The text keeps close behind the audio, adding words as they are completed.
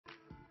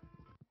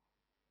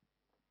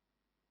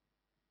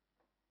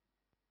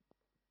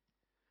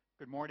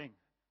Good morning.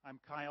 I'm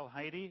Kyle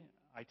Heidi.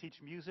 I teach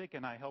music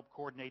and I help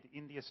coordinate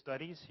India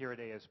studies here at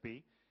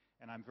ASB,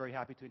 and I'm very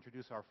happy to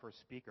introduce our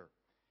first speaker.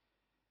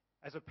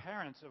 As a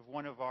parent of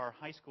one of our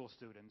high school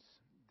students,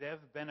 Dev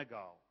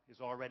Benegal is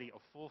already a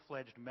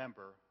full-fledged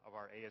member of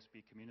our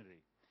ASB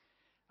community.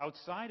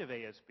 Outside of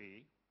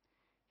ASB,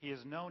 he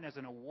is known as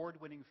an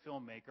award-winning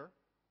filmmaker,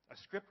 a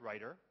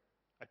scriptwriter,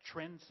 a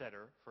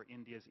trendsetter for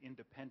India's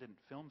independent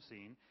film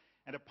scene,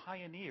 and a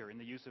pioneer in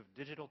the use of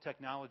digital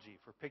technology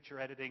for picture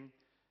editing,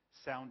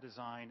 sound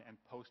design, and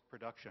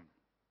post-production.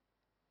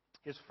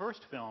 His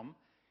first film,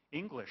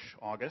 English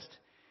August,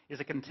 is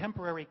a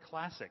contemporary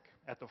classic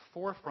at the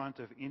forefront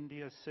of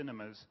India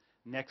cinema's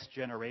next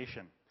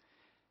generation,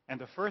 and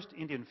the first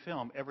Indian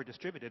film ever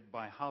distributed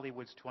by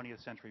Hollywood's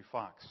 20th Century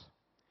Fox.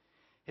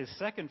 His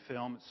second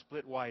film,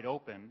 Split Wide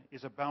Open,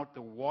 is about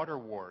the water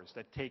wars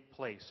that take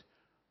place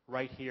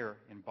right here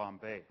in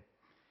Bombay.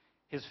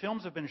 His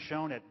films have been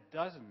shown at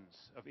dozens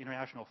of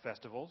international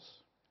festivals,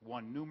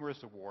 won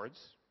numerous awards.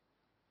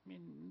 I mean,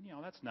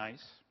 that's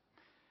nice.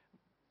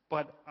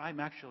 But I'm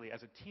actually,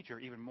 as a teacher,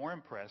 even more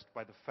impressed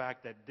by the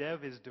fact that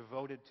Dev is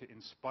devoted to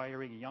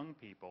inspiring young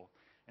people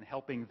and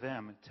helping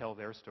them tell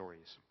their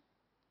stories.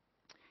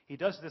 He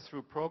does this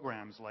through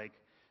programs like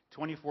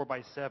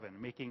 24/7,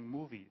 Making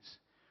Movies,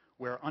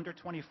 where under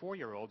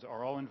 24-year-olds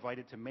are all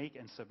invited to make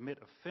and submit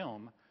a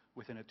film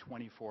within a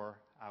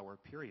 24-hour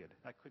period.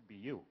 That could be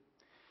you.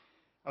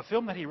 A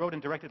film that he wrote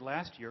and directed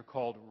last year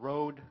called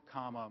Road,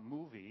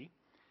 Movie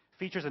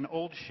features an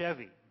old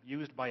Chevy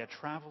used by a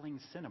traveling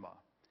cinema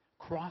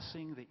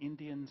crossing the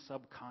Indian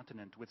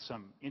subcontinent with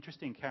some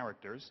interesting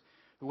characters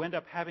who end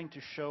up having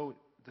to show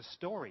the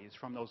stories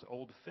from those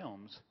old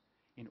films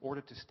in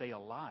order to stay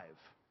alive.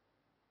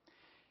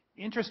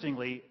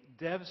 Interestingly,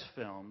 Dev's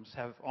films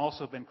have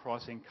also been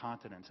crossing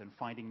continents and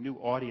finding new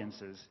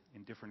audiences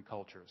in different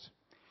cultures.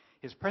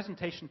 His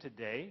presentation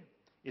today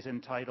is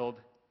entitled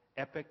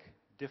Epic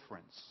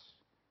Difference,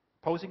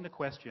 posing the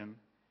question,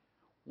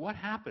 what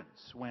happens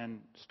when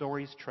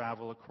stories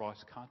travel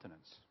across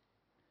continents?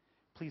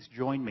 Please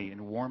join me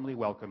in warmly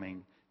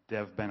welcoming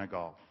Dev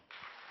Benegal.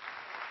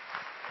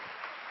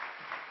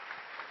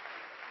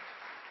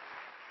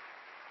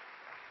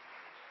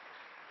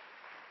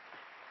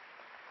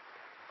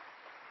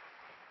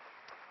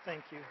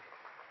 Thank you.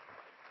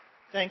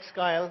 Thanks,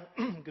 Kyle.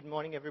 Good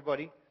morning,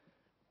 everybody.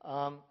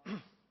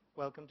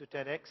 Welcome to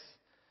TEDx.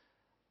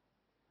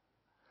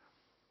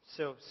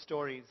 So,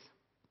 stories.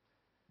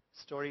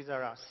 Stories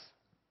are us.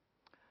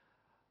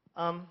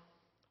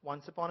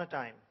 Once upon a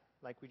time,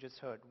 like we just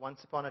heard,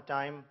 once upon a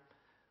time,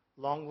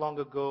 long, long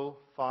ago,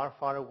 far,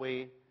 far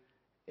away,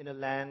 in a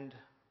land,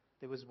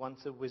 there was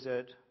once a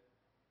wizard.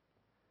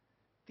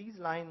 These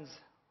lines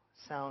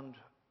sound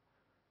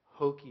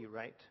hokey,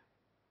 right?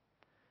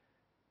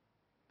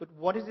 But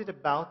what is it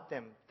about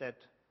them that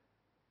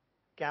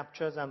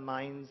captures our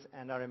minds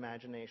and our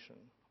imagination?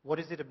 What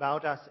is it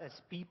about us as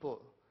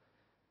people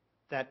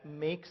that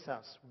makes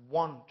us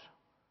want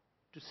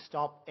to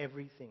stop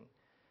everything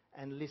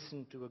and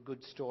listen to a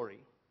good story?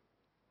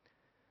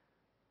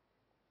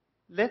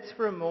 Let's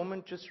for a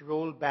moment just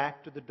roll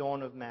back to the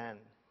dawn of man.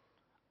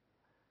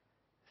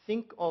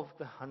 Think of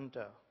the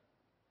hunter.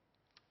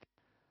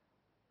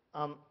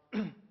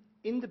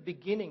 In the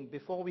beginning,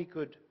 before we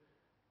could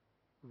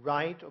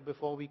write or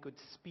before we could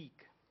speak,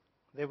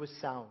 there was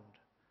sound.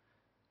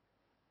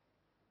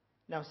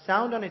 Now,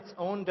 sound on its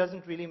own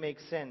doesn't really make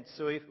sense.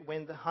 So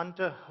when the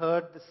hunter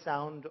heard the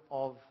sound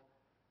of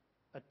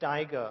a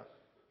tiger,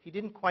 he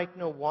didn't quite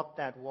know what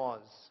that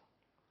was.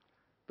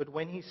 But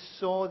when he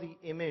saw the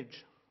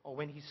image, or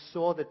when he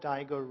saw the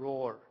tiger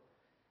roar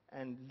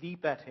and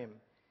leap at him,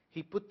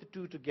 he put the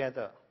two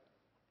together,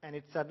 and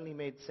it suddenly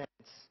made sense.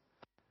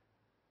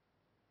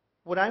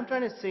 What I'm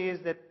trying to say is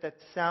that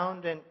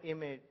sound and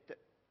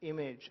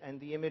image and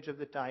the image of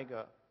the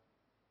tiger,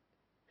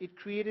 it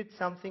created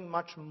something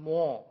much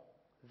more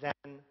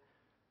than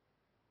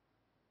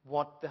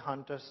what the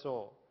hunter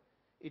saw.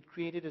 It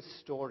created a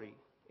story.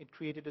 It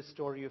created a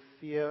story of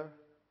fear.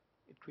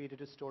 It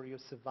created a story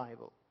of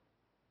survival.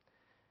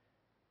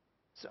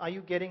 So are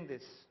you getting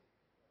this?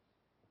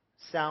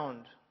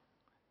 Sound,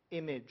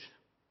 image,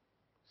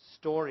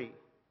 story,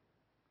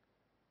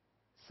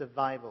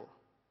 survival.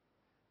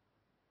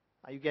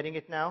 Are you getting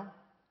it now?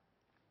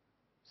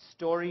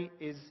 Story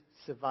is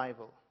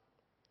survival.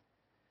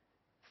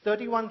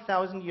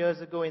 31,000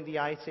 years ago in the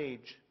Ice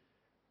Age,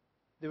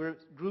 there were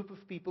a group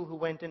of people who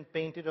went and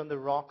painted on the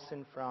rocks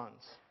in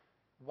France.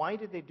 Why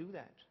did they do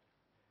that?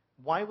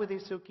 Why were they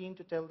so keen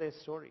to tell their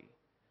story?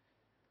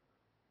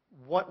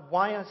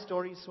 Why are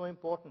stories so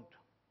important?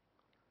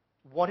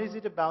 What is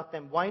it about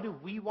them? Why do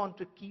we want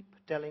to keep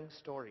telling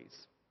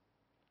stories?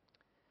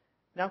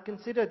 Now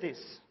consider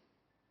this.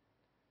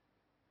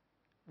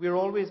 We're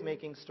always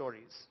making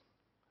stories.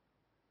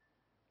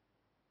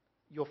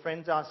 Your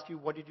friends ask you,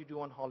 what did you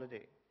do on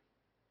holiday?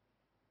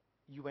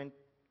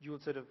 You'll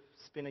sort of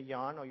spin a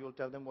yarn, or you'll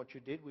tell them what you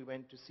did. We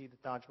went to see the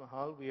Taj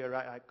Mahal.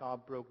 Our car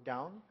broke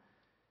down.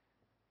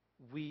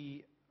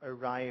 We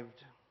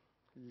arrived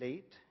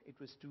late, it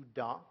was too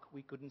dark,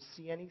 we couldn't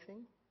see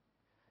anything.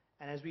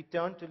 And as we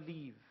turned to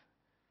leave,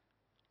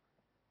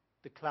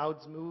 the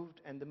clouds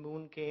moved and the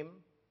moon came.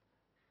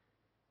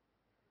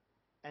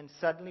 And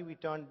suddenly we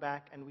turned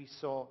back and we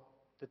saw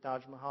the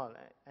Taj Mahal.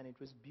 And it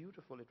was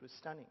beautiful, it was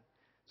stunning.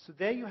 So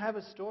there you have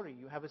a story.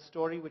 You have a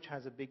story which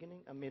has a beginning,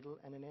 a middle,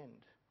 and an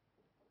end.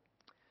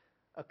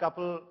 A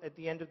couple at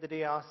the end of the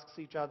day asks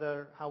each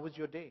other, how was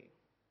your day?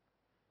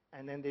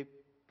 And then they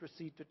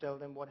proceed to tell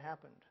them what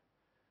happened.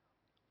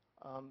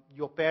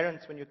 Your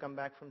parents, when you come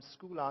back from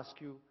school, ask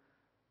you,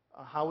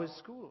 how is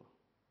school?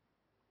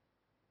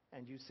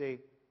 And you say,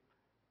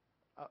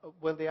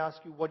 well, they ask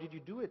you, what did you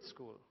do at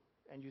school?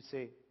 And you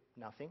say,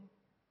 nothing.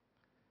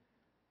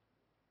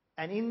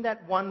 And in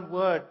that one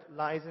word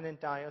lies an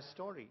entire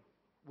story,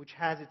 which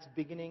has its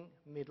beginning,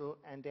 middle,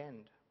 and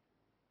end.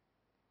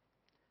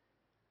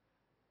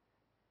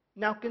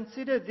 Now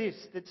consider this,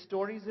 that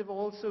stories have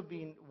also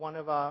been one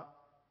of our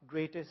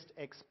greatest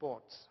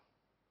exports.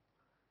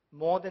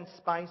 More than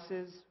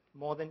spices,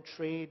 more than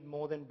trade,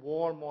 more than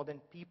war, more than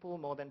people,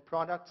 more than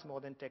products,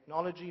 more than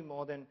technology,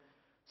 more than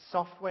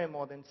software,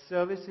 more than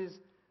services,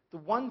 the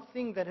one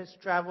thing that has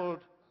traveled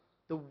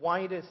the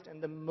widest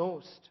and the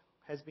most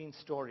has been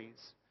stories.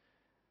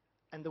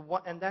 And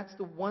that's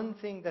the one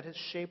thing that has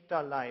shaped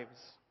our lives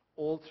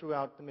all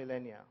throughout the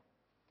millennia.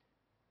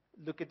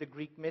 Look at the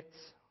Greek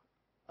myths,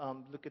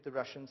 look at the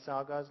Russian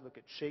sagas, look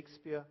at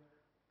Shakespeare,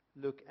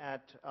 look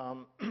at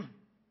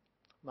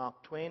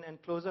Mark Twain,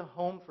 and closer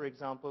home, for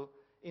example,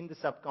 in the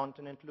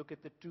subcontinent, look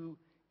at the two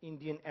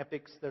Indian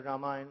epics, the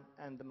Ramayana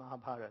and the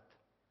Mahabharata.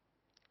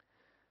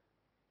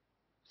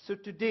 So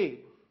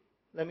today,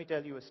 let me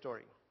tell you a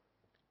story.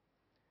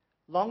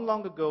 Long,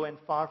 long ago and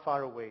far,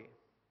 far away,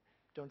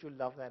 don't you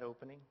love that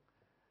opening?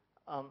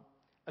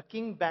 A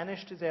king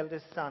banished his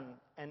eldest son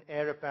and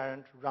heir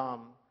apparent,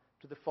 Ram,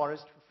 to the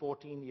forest for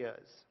 14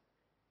 years.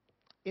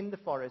 In the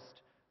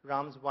forest,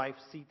 Ram's wife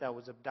Sita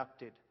was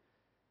abducted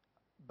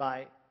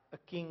by a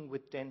king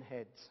with 10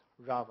 heads,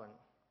 Ravan,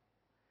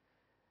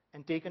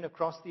 and taken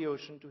across the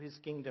ocean to his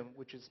kingdom,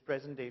 which is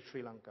present-day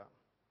Sri Lanka.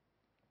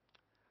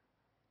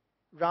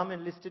 Ram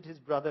enlisted his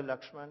brother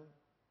Lakshman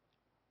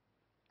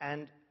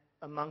and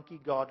a monkey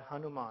god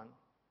Hanuman,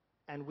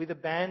 and with a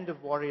band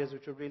of warriors,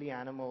 which are really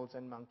animals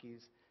and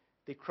monkeys,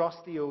 they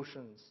crossed the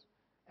oceans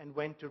and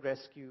went to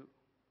rescue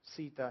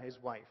Sita, his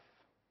wife.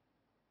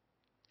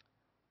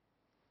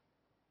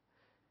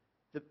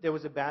 There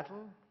was a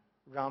battle.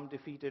 Ram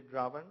defeated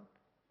Ravan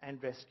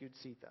and rescued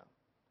Sita.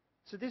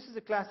 So this is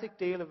a classic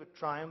tale of a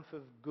triumph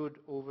of good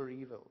over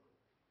evil.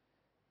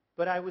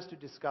 But I was to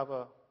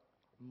discover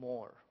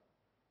more.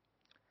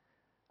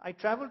 I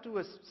traveled to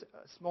a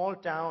small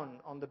town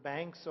on the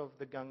banks of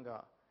the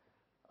Ganga.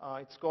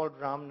 It's called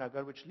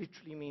Ramnagar, which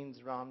literally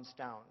means Ram's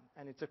town.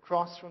 And it's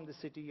across from the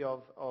city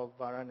of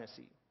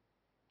Varanasi.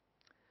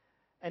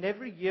 And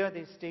every year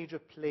they stage a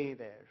play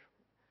there.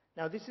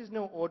 Now this is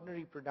no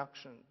ordinary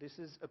production. This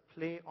is a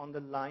play on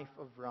the life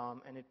of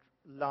Ram, and it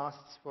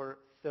lasts for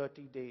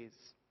 30 days.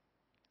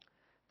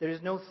 There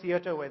is no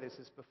theater where this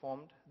is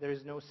performed. There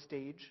is no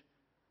stage.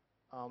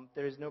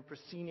 There is no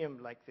proscenium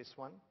like this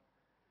one.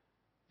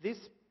 This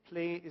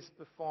play is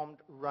performed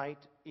right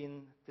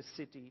in the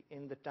city,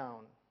 in the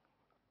town.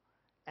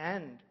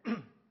 And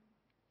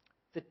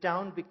the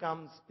town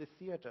becomes the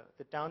theater.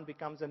 The town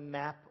becomes a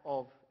map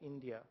of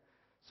India.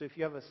 So if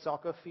you have a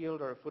soccer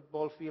field or a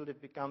football field,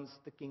 it becomes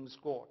the king's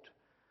court.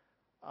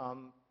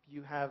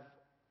 You have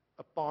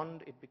a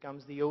pond, it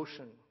becomes the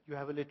ocean. You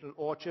have a little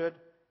orchard,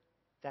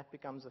 that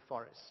becomes a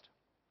forest.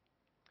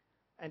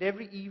 And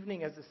every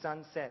evening as the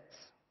sun sets,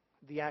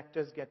 the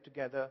actors get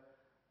together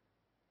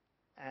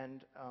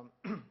and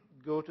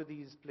go to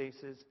these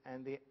places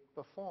and they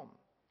perform.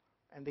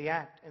 And they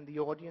act, and the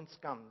audience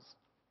comes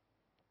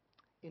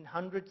in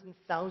hundreds and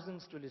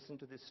thousands to listen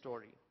to this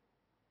story.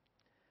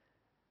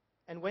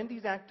 And when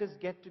these actors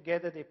get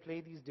together, they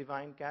play these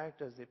divine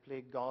characters. They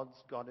play gods,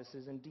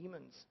 goddesses, and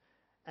demons.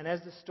 And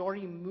as the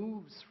story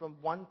moves from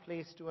one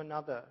place to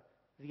another,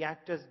 the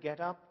actors get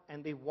up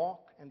and they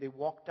walk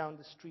down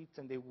the streets,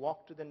 and they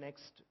walk to the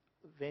next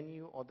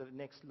venue or the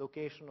next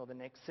location or the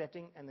next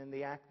setting, and then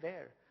they act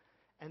there.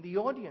 And the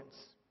audience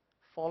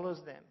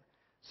follows them.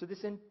 So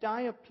this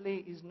entire play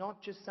is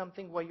not just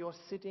something where you're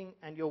sitting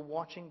and you're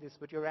watching this,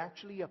 but you're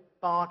actually a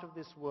part of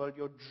this world.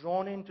 You're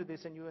drawn into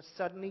this, and you are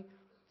suddenly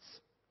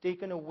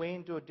taken away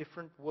into a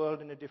different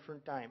world in a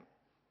different time.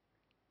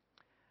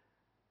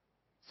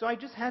 So I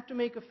just had to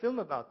make a film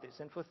about this,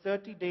 and for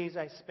 30 days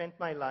I spent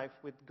my life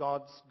with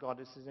gods,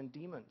 goddesses, and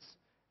demons.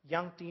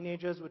 Young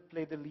teenagers would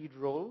play the lead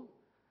role.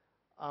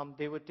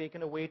 They were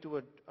taken away to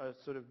a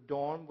sort of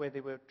dorm where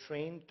they were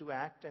trained to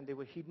act, and they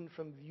were hidden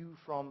from view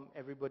from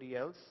everybody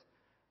else.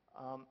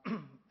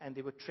 And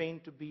they were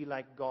trained to be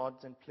like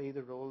gods and play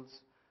the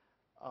roles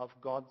of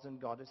gods and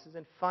goddesses.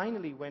 And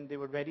finally, when they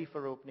were ready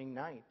for opening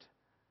night,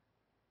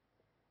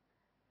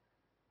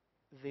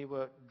 they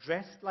were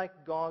dressed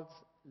like gods,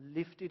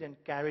 lifted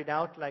and carried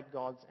out like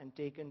gods, and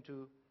taken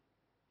to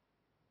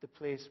the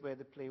place where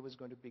the play was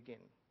going to begin.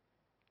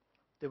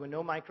 There were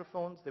no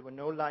microphones, there were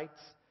no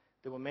lights,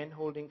 there were men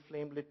holding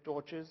flame-lit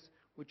torches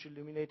which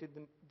illuminated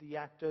the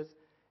actors,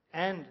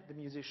 and the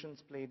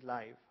musicians played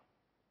live.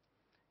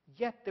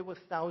 Yet there were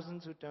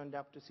thousands who turned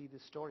up to see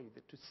this story,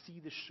 to see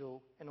the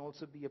show, and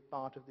also be a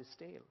part of this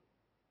tale.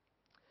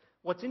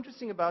 What's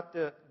interesting about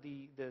the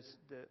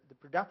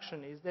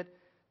production is that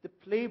the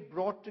play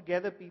brought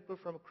together people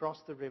from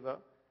across the river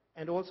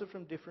and also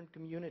from different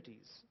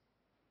communities.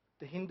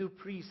 The Hindu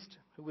priest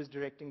who was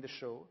directing the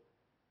show,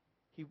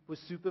 he was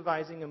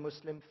supervising a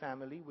Muslim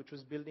family which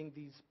was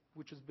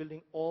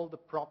building all the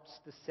props,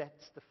 the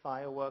sets, the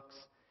fireworks,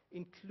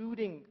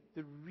 including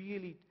the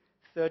really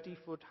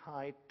 30-foot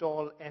high,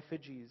 tall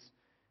effigies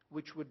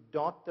which would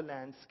dot the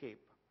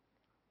landscape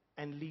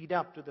and lead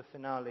up to the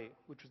finale,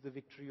 which was the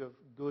victory of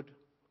good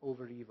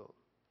over evil.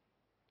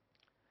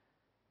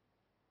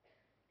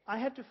 I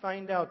had to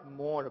find out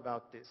more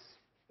about this.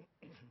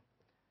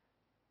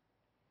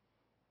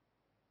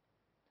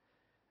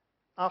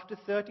 After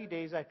 30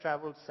 days, I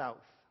traveled south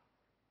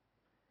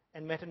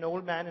and met an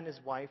old man and his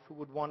wife who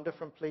would wander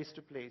from place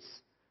to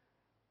place,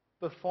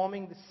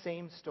 performing the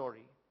same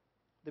story.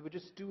 There were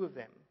just two of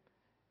them.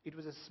 It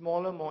was a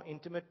smaller, more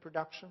intimate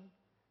production,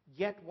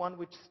 yet one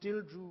which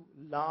still drew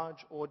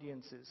large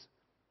audiences.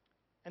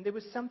 And there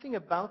was something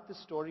about the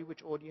story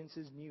which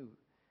audiences knew.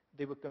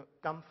 They were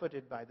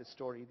comforted by the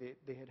story.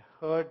 They had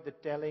heard the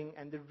telling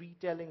and the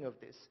retelling of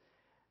this,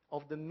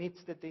 of the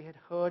myths that they had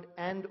heard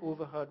and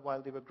overheard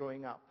while they were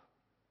growing up.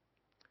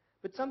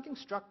 But something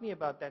struck me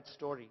about that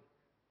story.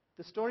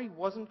 The story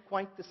wasn't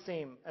quite the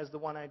same as the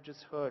one I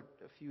just heard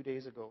a few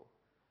days ago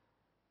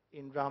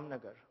in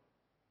Ramnagar.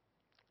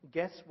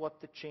 Guess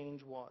what the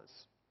change was?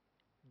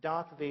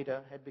 Darth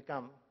Vader had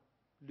become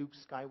Luke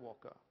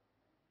Skywalker.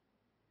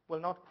 Well,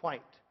 not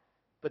quite,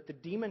 but the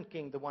Demon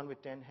King, the one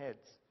with 10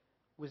 heads,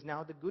 was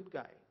now the good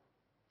guy.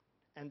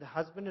 And the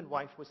husband and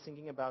wife were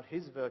singing about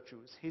his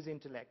virtues, his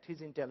intellect,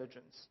 his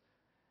intelligence,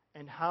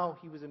 and how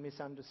he was a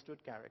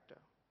misunderstood character.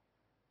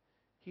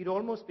 He'd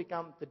almost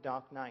become the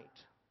Dark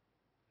Knight.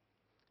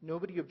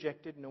 Nobody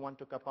objected, no one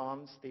took up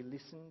arms, they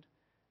listened,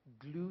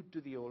 glued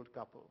to the old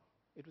couple.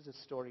 It was a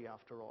story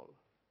after all.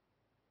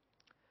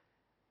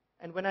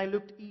 And when I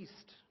looked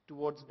east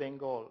towards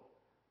Bengal,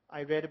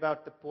 I read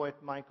about the poet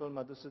Michael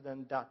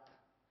Madhusudan Dutt,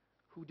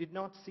 who did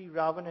not see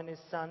Ravan and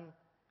his son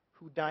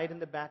who died in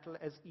the battle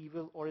as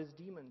evil or as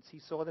demons. He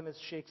saw them as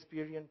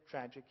Shakespearean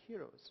tragic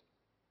heroes.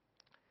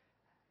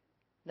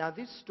 Now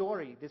this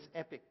story, this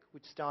epic,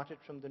 which started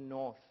from the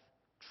north,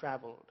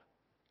 traveled.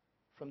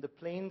 From the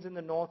plains in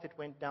the north, it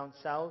went down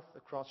south,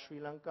 across Sri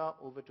Lanka,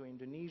 over to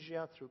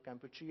Indonesia, through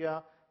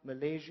Kampuchea,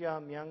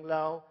 Malaysia,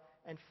 Myanmar,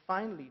 and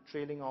finally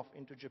trailing off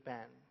into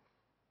Japan.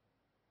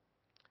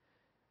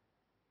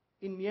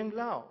 In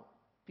Myanmar,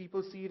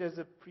 people see it as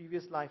a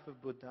previous life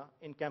of Buddha.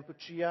 In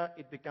Kampuchea,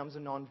 it becomes a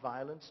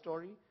non-violent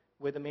story,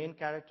 where the main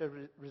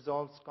character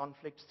resolves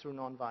conflicts through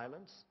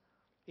non-violence.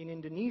 In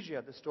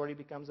Indonesia, the story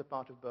becomes a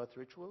part of birth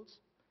rituals,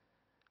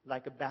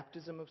 like a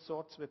baptism of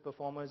sorts, where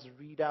performers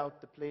read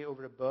out the play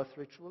over a birth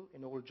ritual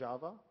in Old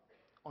Java.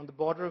 On the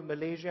border of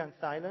Malaysia and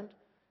Thailand,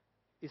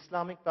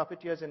 Islamic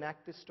puppeteers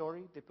enact this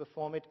story. They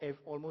perform it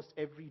almost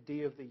every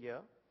day of the year.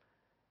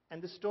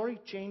 And the story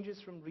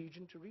changes from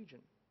region to region.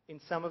 In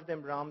some of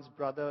them, Ram's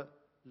brother,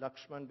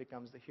 Lakshman,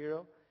 becomes the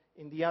hero.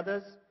 In the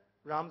others,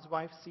 Ram's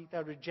wife,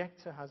 Sita,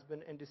 rejects her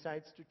husband and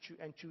decides to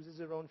chooses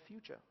her own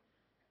future.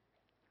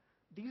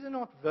 These are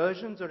not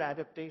versions or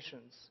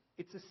adaptations.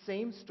 It's the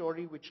same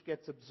story which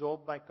gets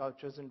absorbed by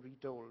cultures and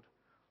retold.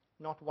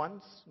 Not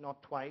once,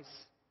 not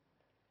twice,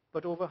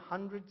 but over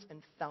hundreds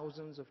and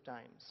thousands of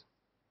times.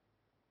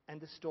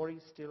 And the story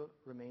still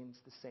remains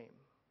the same.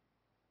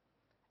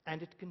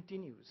 And it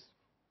continues.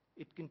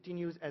 It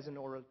continues as an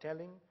oral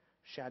telling,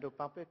 shadow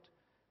puppet,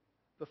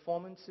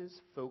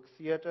 performances, folk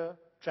theater,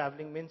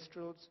 traveling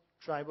minstrels,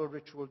 tribal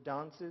ritual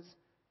dances,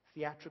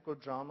 theatrical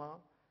drama,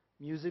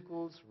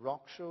 musicals,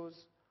 rock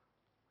shows,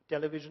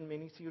 television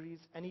miniseries,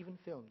 and even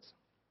films.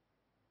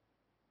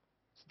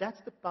 So that's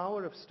the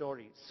power of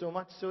stories, so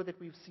much so that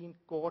we've seen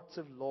courts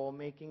of law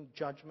making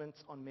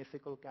judgments on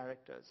mythical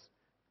characters,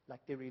 like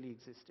they really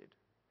existed.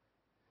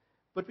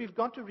 But we've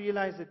got to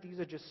realize that these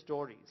are just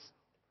stories.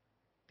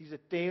 These are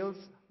tales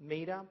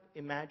made up,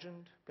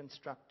 imagined,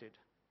 constructed,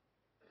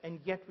 and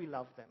yet we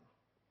love them.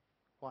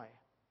 Why?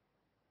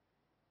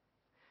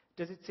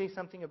 Does it say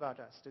something about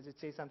us? Does it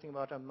say something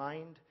about our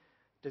mind?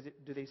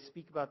 Do they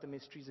speak about the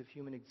mysteries of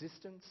human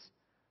existence?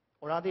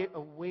 Or are they a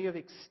way of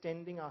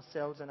extending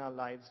ourselves and our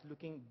lives,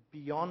 looking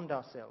beyond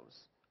ourselves,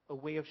 a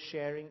way of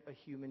sharing a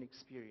human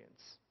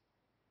experience?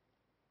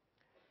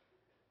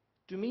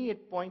 To me,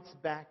 it points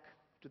back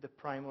to the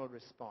primal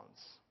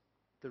response,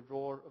 the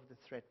roar of the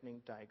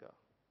threatening tiger.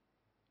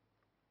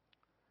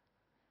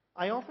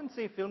 I often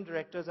say film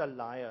directors are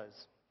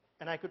liars,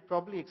 and I could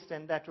probably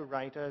extend that to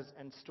writers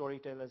and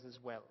storytellers as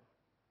well.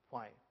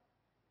 Why?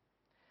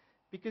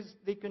 Because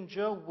they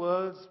conjure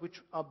worlds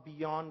which are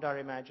beyond our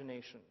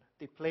imagination.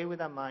 They play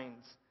with our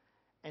minds,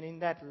 and in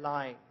that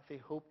lie, they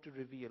hope to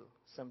reveal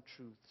some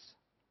truths.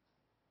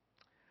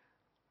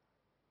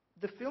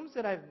 The films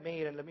that I've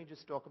made, and let me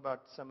just talk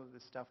about some of the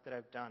stuff that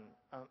I've done,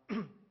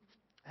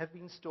 have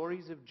been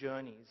stories of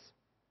journeys.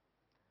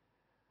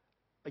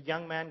 A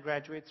young man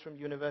graduates from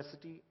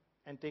university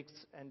and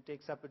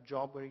takes up a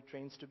job where he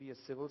trains to be a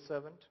civil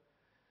servant,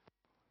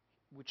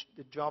 which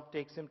the job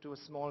takes him to a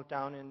small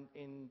town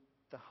in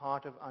the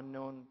heart of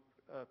unknown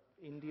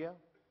India.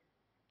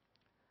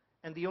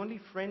 And the only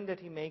friend that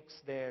he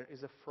makes there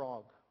is a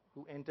frog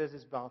who enters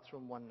his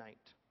bathroom one night.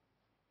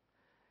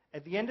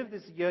 At the end of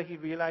this year, he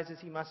realizes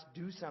he must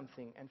do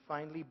something and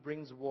finally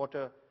brings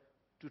water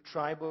to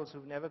tribals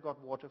who've never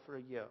got water for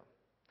a year.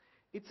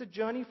 It's a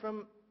journey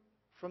from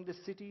the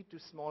city to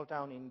small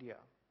town India.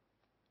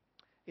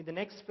 In the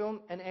next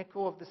film, an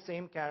echo of the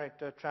same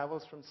character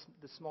travels from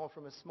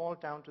a small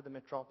town to the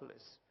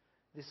metropolis,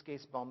 in this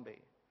case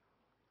Bombay.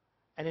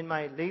 And in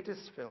my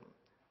latest film,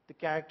 the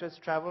characters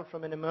travel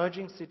from an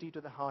emerging city to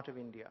the heart of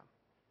India.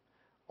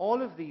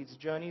 All of these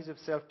journeys of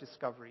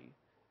self-discovery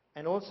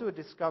and also a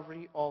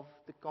discovery of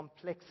the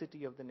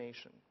complexity of the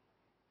nation.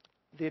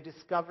 The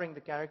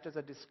characters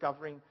are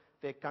discovering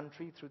their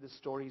country through the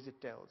stories it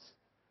tells.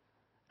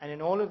 And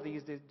in all of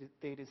these,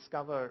 they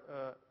discover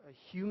a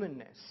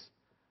humanness,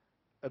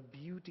 a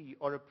beauty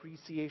or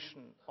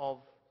appreciation of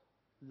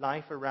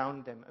life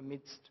around them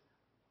amidst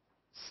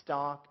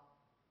stark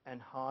and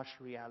harsh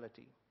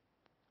reality.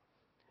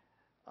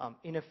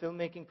 In a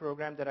filmmaking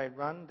program that I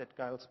run, that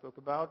Kyle spoke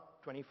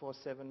about,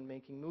 24/7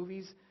 making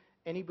movies,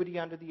 anybody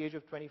under the age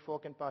of 24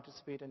 can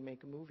participate and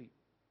make a movie.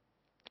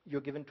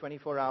 You're given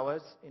 24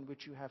 hours in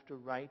which you have to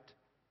write,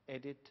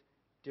 edit,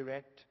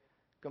 direct,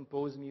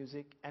 compose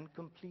music, and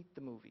complete the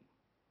movie.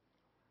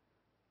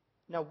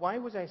 Now, what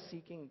was I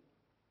seeking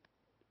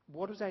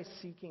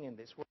in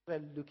this? What was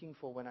I looking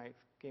for when I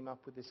came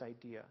up with this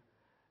idea?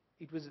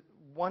 It was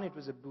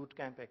a boot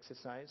camp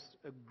exercise,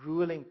 a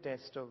grueling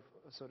test of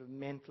sort of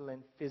mental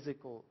and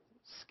physical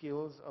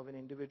skills of an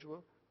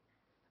individual.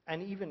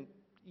 And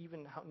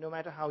no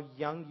matter how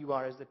young you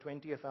are as the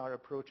 20th hour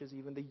approaches,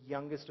 even the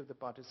youngest of the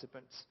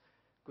participants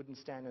couldn't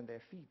stand on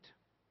their feet.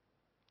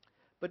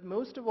 But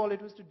most of all,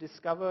 it was to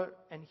discover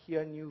and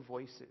hear new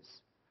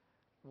voices.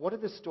 What are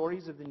the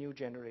stories of the new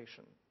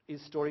generation?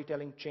 Is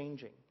storytelling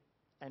changing?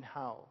 And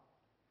how?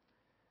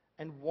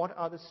 And what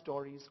are the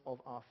stories of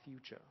our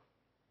future?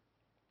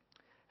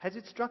 Has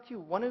it struck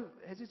you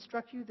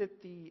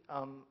that the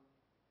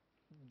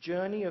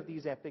journey of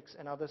these epics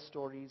and other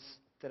stories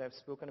that I've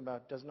spoken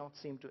about does not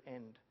seem to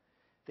end?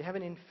 They have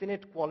an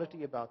infinite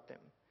quality about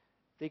them.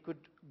 They could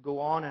go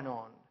on and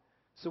on.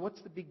 So what's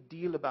the big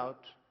deal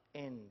about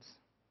ends?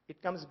 It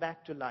comes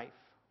back to life.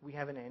 We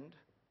have an end.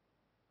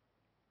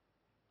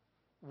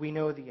 We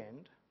know the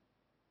end.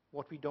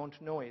 What we don't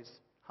know is,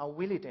 how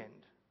will it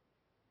end?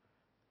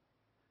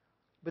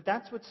 But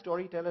that's what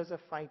storytellers are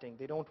fighting.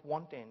 They don't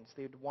want ends.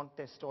 They want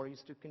their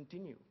stories to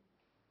continue.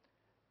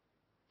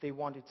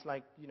 It's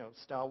like,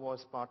 Star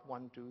Wars Part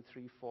 1, 2,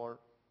 3, 4,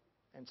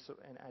 and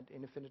ad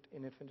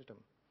infinitum.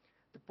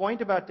 The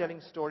point about telling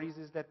stories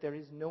is that there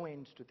is no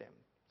end to them.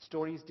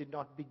 Stories did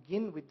not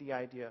begin with the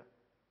idea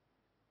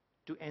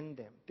to end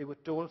them. They were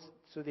told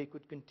so they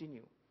could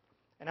continue.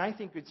 And I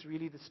think it's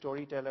really the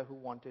storyteller who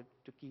wanted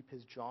to keep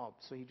his job.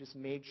 So he just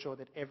made sure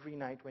that every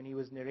night when he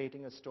was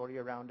narrating a story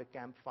around a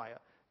campfire,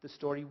 the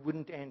story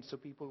wouldn't end, so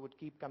people would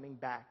keep coming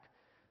back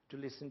to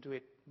listen to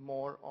it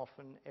more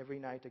often every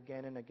night,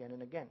 again and again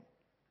and again.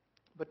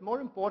 But more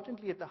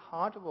importantly, at the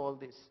heart of all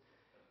this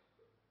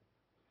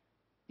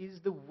is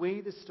the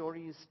way the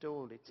story is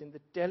told. It's in the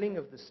telling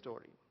of the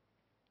story.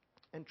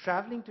 And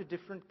traveling to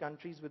different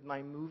countries with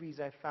my movies,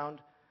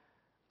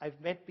 I've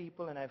met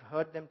people and I've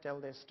heard them tell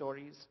their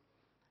stories.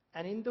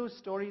 And in those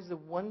stories, the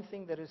one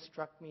thing that has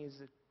struck me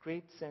is a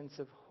great sense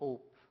of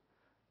hope.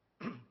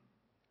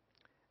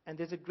 And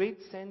there's a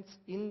great sense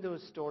in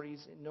those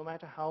stories, no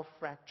matter how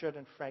fractured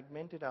and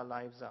fragmented our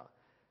lives are,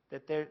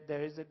 that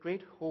there is a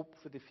great hope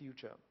for the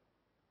future.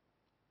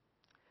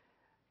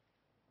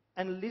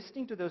 And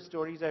listening to those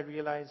stories, I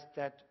realized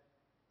that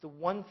the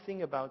one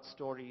thing about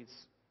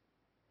stories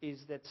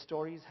is that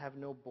stories have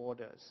no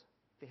borders.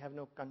 They have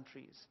no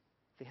countries.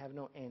 They have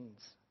no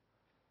ends.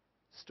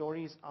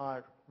 Stories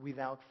are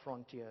without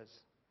frontiers.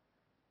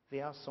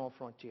 They are sans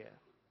frontières.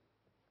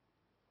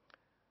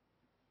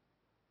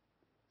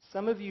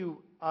 Some of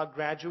you are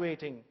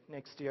graduating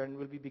next year and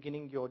will be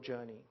beginning your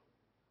journey.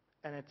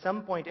 And at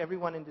some point,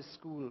 everyone in this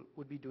school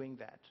would be doing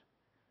that.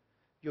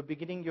 You're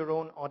beginning your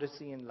own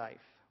odyssey in life.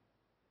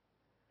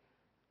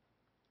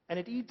 And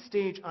at each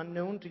stage,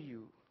 unknown to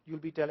you, you'll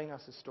be telling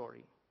us a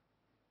story.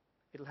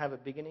 It'll have a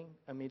beginning,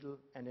 a middle,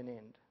 and an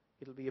end.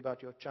 It'll be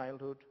about your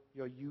childhood,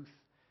 your youth,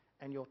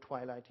 and your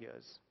twilight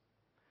years.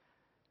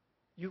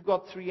 You've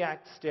got 3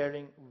 acts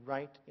staring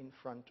right in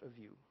front of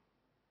you.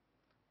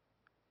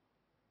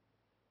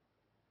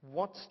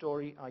 What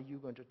story are you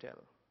going to tell?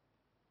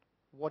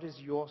 What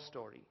is your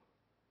story?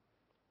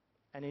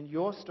 And in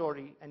your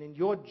story and in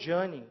your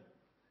journey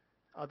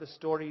are the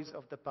stories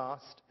of the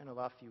past and of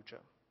our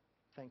future.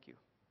 Thank you.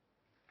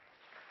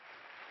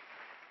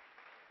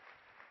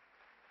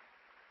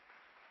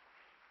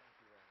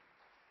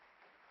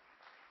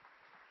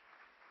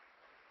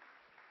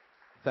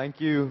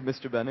 Thank you,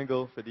 Mr.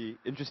 Benegal, for the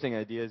interesting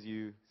ideas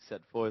you set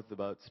forth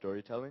about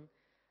storytelling.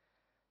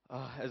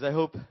 As I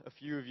hope a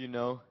few of you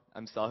know,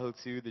 I'm Sahil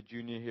Su, the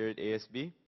junior here at ASB.